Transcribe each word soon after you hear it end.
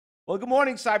Well, good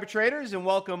morning, cyber traders, and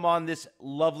welcome on this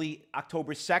lovely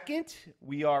October 2nd.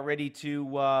 We are ready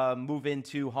to move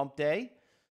into hump day.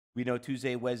 We know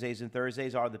Tuesday, Wednesdays, and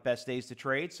Thursdays are the best days to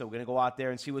trade, so we're going to go out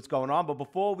there and see what's going on. But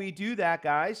before we do that,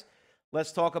 guys,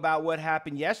 let's talk about what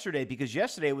happened yesterday, because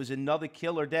yesterday was another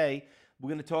killer day. We're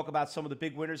going to talk about some of the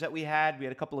big winners that we had. We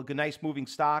had a couple of good, nice moving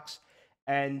stocks,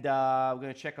 and we're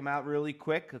going to check them out really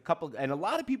quick. A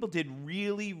lot of people did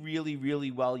really, really,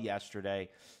 really well yesterday.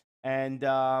 And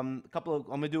I'm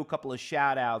going to do a couple of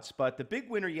shout outs, but the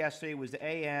big winner yesterday was the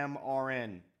AMRN.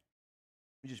 Let me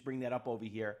just bring that up over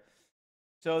here.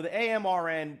 So the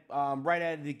AMRN, right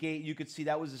out of the gate, you could see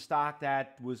that was a stock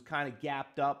that was kind of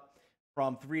gapped up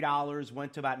from $3,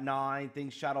 went to about $9.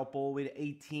 Things shot up all the way to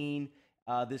 $18.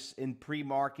 This in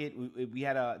pre-market, we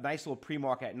had a nice little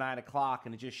pre-market at 9 o'clock,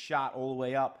 and it just shot all the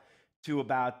way up to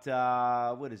about,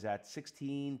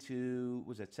 16 to,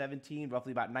 was that 17,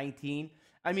 roughly about 19.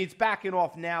 I mean, it's backing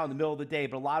off now in the middle of the day,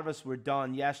 but a lot of us were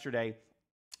done yesterday.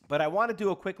 But I want to do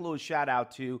a quick little shout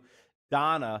out to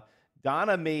Donna.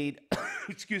 Donna made,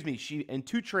 excuse me, she in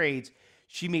two trades,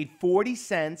 she made 40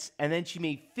 cents and then she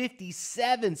made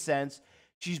 57 cents.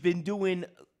 She's been doing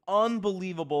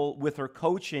unbelievable with her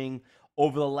coaching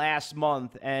over the last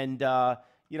month. And,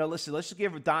 listen, let's just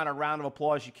give Donna a round of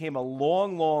applause. She came a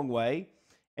long, long way,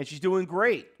 and she's doing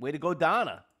great. Way to go,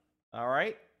 Donna. All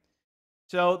right.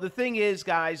 So the thing is,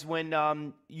 guys, when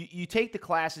you take the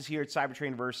classes here at Cybertrade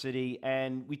University,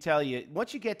 and we tell you,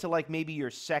 once you get to like maybe your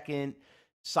second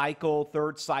cycle,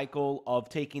 third cycle of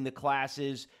taking the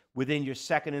classes within your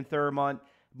second and third month,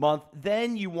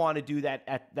 then you want to do that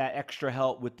extra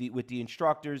help with the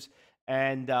instructors,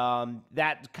 and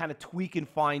that kind of tweak and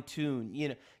fine tune.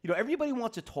 You know, everybody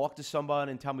wants to talk to someone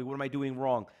and tell me, what am I doing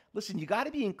wrong? Listen, you got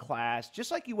to be in class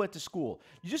just like you went to school.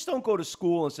 You just don't go to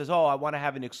school and says, oh, I want to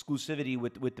have an exclusivity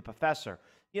with the professor.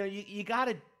 You know, you got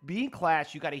to be in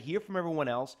class. You got to hear from everyone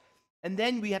else. And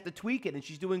then we have to tweak it, and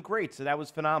she's doing great. So that was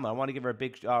phenomenal. I want to give her a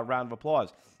big round of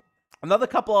applause. Another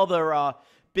couple other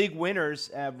big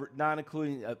winners, not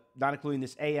including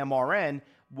this AMRN,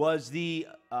 was the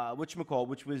which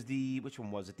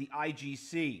one was it? The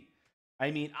IGC.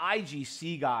 I mean,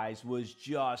 IGC, guys, was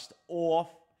just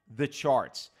off the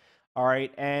charts. All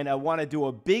right, and I want to do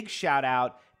a big shout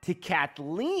out to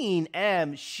Kathleen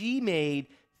M. She made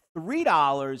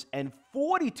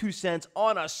 $3.42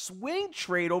 on a swing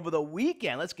trade over the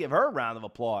weekend. Let's give her a round of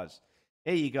applause.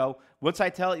 There you go. Once I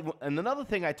tell you, and another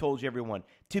thing I told you, everyone,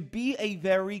 to be a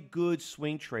very good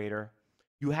swing trader,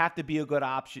 you have to be a good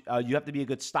option. You have to be a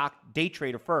good stock day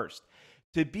trader first.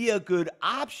 To be a good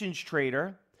options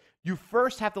trader, you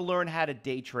first have to learn how to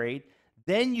day trade.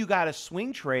 Then you got to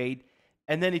swing trade.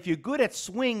 And then if you're good at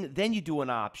swing, then you do an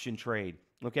option trade,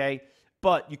 okay?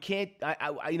 But you can't,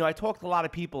 I talk to a lot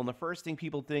of people, and the first thing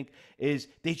people think is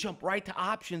they jump right to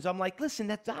options. I'm like, listen,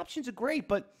 that options are great,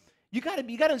 but you got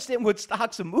to understand what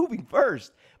stocks are moving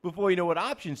first before you know what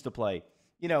options to play.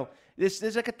 You know, there's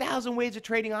like 1,000 ways of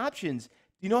trading options.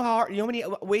 You know how many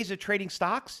ways of trading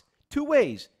stocks? 2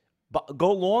 ways.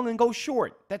 Go long and go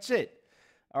short. That's it.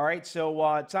 All right,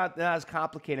 so it's not as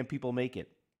complicated as people make it.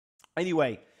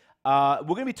 Anyway, we're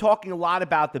going to be talking a lot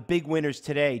about the big winners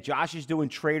today. Josh is doing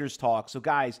Traders Talk. So,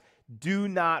 guys, do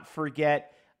not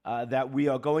forget that we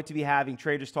are going to be having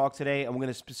Traders Talk today, and we're going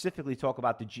to specifically talk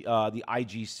about the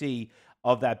IGC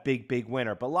of that big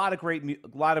winner. But a lot of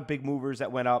big movers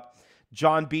that went up.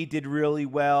 John B did really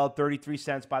well, 33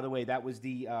 cents. By the way, that was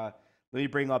the let me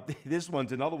bring up this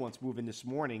one's another one's moving this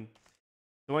morning.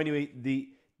 So anyway, the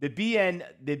NBE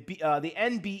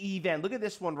van. Look at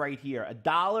this one right here,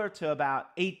 $1 to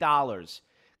about $8.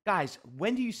 Guys,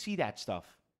 when do you see that stuff?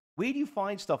 Where do you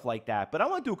find stuff like that? But I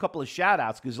want to do a couple of shout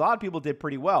outs because a lot of people did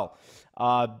pretty well.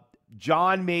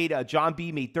 John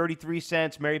B made 33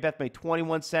 cents. Mary Beth made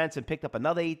 21 cents and picked up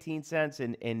another 18 cents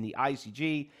in the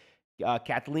ICG.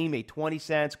 Kathleen made 20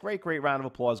 cents. Great round of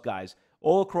applause, guys.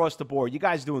 All across the board. You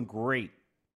guys doing great.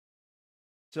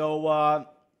 So,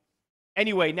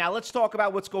 anyway, now let's talk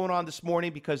about what's going on this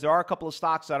morning because there are a couple of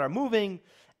stocks that are moving.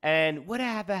 And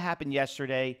whatever happened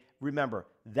yesterday, remember,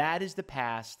 that is the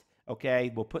past,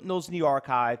 okay? We're putting those in the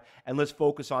archive, and let's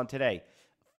focus on today.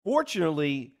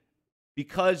 Fortunately,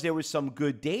 because there was some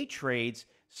good day trades,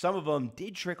 some of them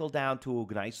did trickle down to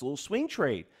a nice little swing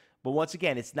trade. But once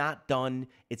again, it's not done.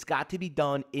 It's got to be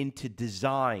done into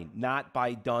design, not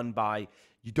done by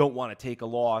you don't want to take a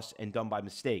loss and done by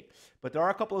mistake. But there are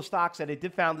a couple of stocks that I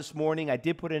did found this morning. I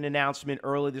did put an announcement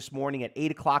early this morning at 8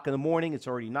 o'clock in the morning. It's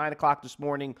already 9 o'clock this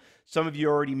morning. Some of you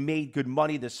already made good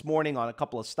money this morning on a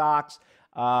couple of stocks.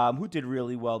 Who did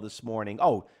really well this morning?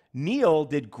 Oh, Neil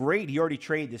did great. He already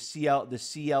traded the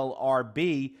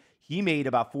CLRB. He made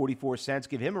about 44 cents.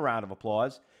 Give him a round of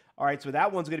applause. All right, so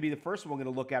that one's going to be the first one we're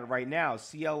going to look at right now,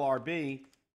 CLRB.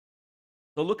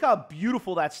 So look how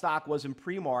beautiful that stock was in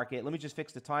pre-market. Let me just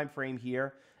fix the time frame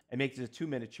here and make this a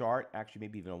 2-minute chart. Actually,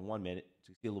 maybe even a 1 minute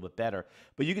to see a little bit better.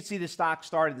 But you can see the stock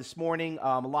started this morning.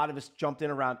 A lot of us jumped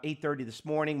in around 8:30 this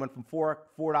morning. Went from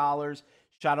 $4,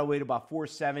 shot away to about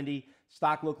 $4.70.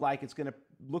 Stock looks like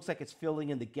it's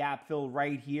filling in the gap fill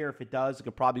right here. If it does, it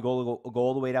could probably go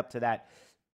all the way up to that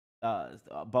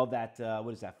above that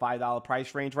what is that $5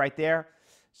 price range right there.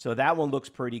 So that one looks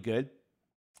pretty good.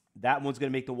 That one's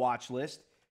going to make the watch list.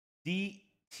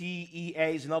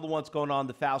 DTEA is another one that's going on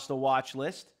the Fausto watch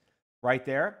list right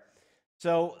there.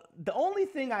 So the only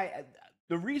thing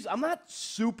the reason I'm not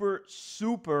super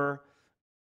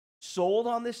sold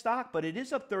on this stock, but it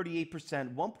is up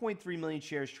 38%, 1.3 million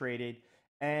shares traded.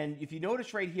 And if you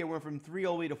notice right here, we're from 3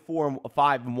 all the way to 4 and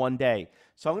 5 in 1 day.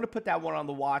 So I'm going to put that one on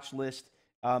the watch list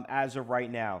as of right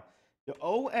now. The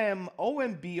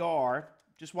OMBR,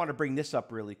 just want to bring this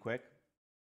up really quick.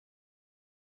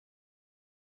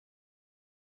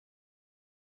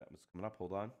 That was coming up.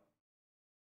 Hold on.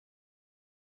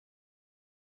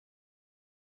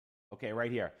 Okay,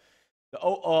 right here. The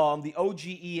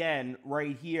OGEN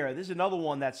right here. This is another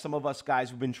one that some of us guys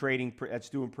have been trading that's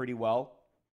doing pretty well.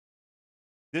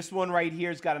 This one right here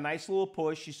has got a nice little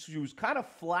push. She was kind of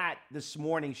flat this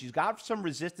morning. She's got some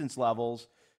resistance levels.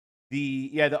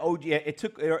 It's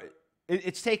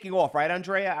taking off, right,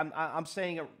 Andrea? I'm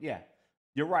saying it. Yeah,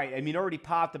 you're right. I mean, it already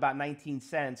popped about 19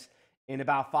 cents in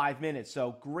about 5 minutes.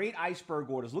 So great iceberg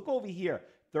orders. Look over here.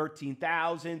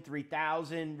 13,000,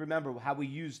 3,000. Remember how we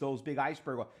use those big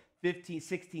iceberg orders. 15,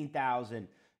 16,000.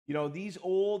 You know,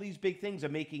 all these big things are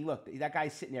making, look, that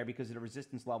guy's sitting there because of the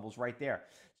resistance levels right there.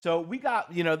 So we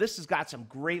got, this has got some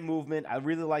great movement. I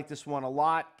really like this one a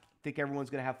lot. I think everyone's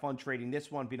going to have fun trading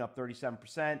this one, being up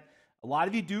 37%. A lot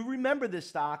of you do remember this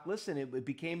stock. Listen, it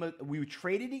became we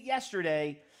traded it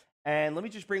yesterday. And let me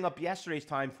just bring up yesterday's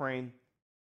time frame.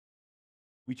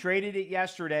 We traded it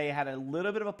yesterday, had a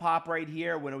little bit of a pop right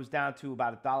here when it was down to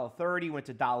about $1.30, went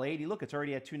to $1.80. Look, it's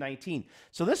already at $2.19.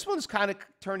 So this one's kind of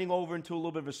turning over into a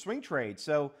little bit of a swing trade.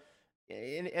 So,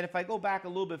 and if I go back a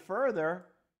little bit further,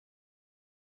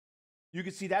 you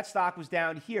can see that stock was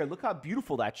down here. Look how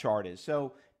beautiful that chart is.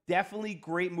 So definitely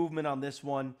great movement on this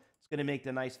one. It's going to make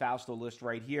the nice Fausto list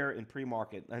right here in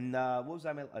pre-market. And what was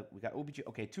that? We got OBG.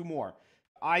 Okay, 2 more.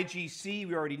 IGC,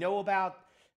 we already know about.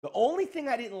 The only thing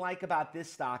I didn't like about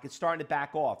this stock, it's starting to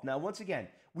back off. Now, once again,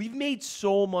 we've made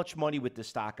so much money with this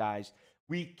stock, guys.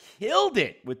 We killed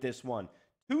it with this one.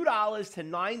 $2 to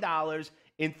 $9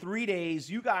 in 3 days.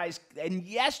 You guys, and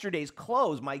yesterday's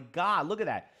close, my God, look at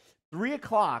that. 3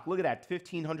 o'clock, look at that,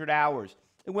 1,500 hours.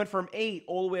 It went from 8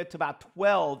 all the way up to about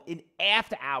 12 in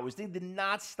after hours. They did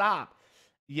not stop.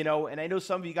 And I know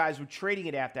some of you guys were trading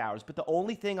it after hours, but the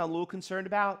only thing I'm a little concerned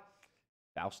about,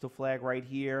 Fausto flag right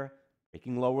here.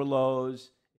 Making lower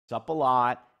lows. It's up a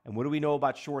lot. And what do we know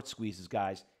about short squeezes,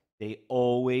 guys? They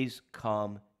always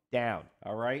come down,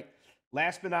 all right?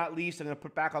 Last but not least, I'm going to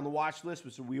put back on the watch list,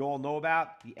 which we all know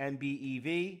about, the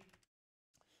NBEV.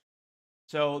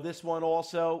 So this one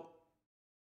also,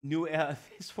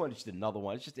 this one is just another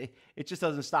one. It just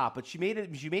doesn't stop. But she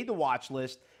made the watch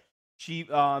list. She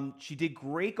did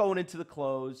great going into the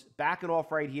close, backing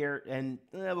off right here, and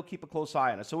we'll keep a close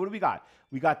eye on it. So what do we got?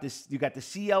 We got this. You got the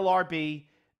CLRB,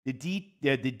 the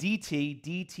DT,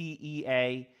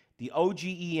 DTEA, the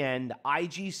OGEN, the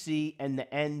IGC, and the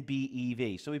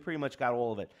NBEV. So we pretty much got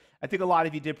all of it. I think a lot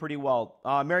of you did pretty well.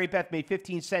 Mary Beth made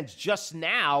 15 cents just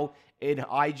now in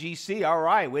IGC. All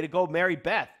right, way to go, Mary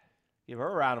Beth. Give her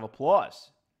a round of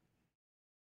applause.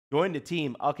 Join the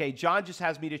team. Okay, John just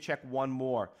has me to check one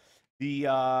more. The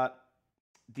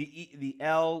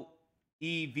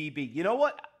LEVB. You know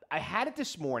what? I had it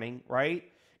this morning, right?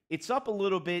 It's up a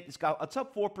little bit. It's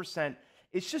up 4%.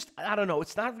 It's just, I don't know.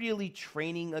 It's not really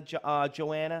training,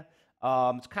 Joanna.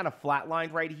 It's kind of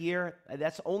flatlined right here.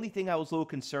 That's the only thing I was a little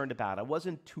concerned about. I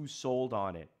wasn't too sold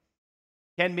on it.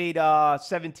 Ken made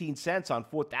 17 cents on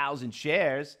 4,000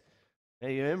 shares. There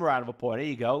you go. Round of applause. There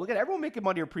you go. Look at everyone making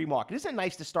money or pre-market. Isn't it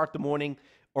nice to start the morning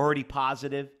already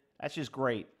positive? That's just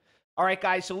great. All right,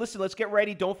 guys. So listen, let's get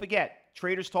ready. Don't forget,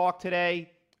 Traders Talk today,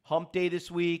 Hump Day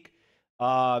this week.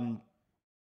 In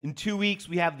 2 weeks,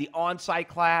 we have the on-site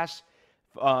class.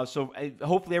 So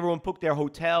hopefully everyone booked their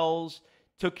hotels,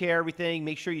 took care of everything.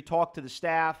 Make sure you talk to the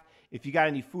staff. If you got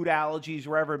any food allergies,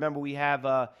 wherever, remember we have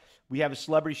a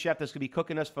celebrity chef that's going to be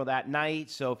cooking us for that night.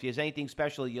 So if there's anything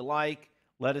special you like,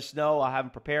 let us know. I'll have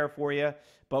them prepare for you.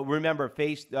 But remember,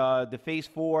 the phase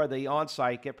 4, the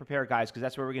on-site, get prepared, guys, because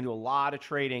that's where we're going to do a lot of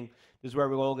trading This is where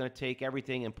we're all going to take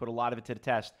everything and put a lot of it to the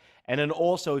test. And then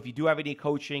also, if you do have any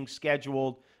coaching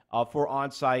scheduled for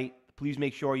on-site, please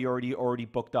make sure you're already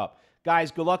booked up.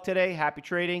 Guys, good luck today. Happy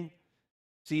trading.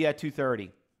 See you at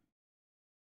 2:30.